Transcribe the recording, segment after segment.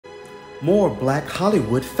More Black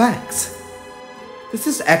Hollywood facts. This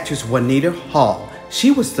is actress Juanita Hall.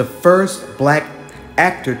 She was the first black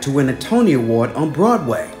actor to win a Tony Award on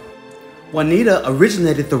Broadway. Juanita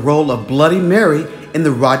originated the role of Bloody Mary in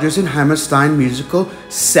the Rodgers and Hammerstein musical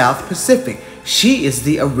South Pacific. She is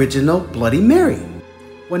the original Bloody Mary.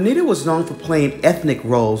 Juanita was known for playing ethnic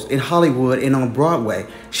roles in Hollywood and on Broadway.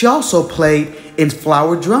 She also played in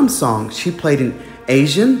Flower Drum Song. She played an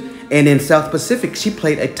Asian, and in South Pacific, she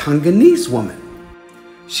played a Tonganese woman.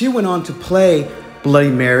 She went on to play Bloody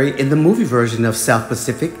Mary in the movie version of South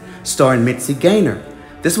Pacific, starring Mitzi Gaynor.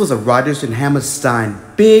 This was a Rodgers and Hammerstein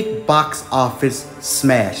big box office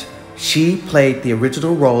smash. She played the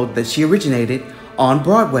original role that she originated on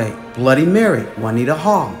Broadway, Bloody Mary, Juanita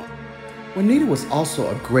Hall. Juanita was also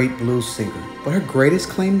a great blues singer, but her greatest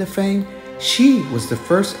claim to fame, she was the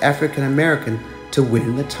first African American to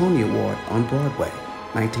win the Tony Award on Broadway,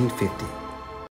 1950.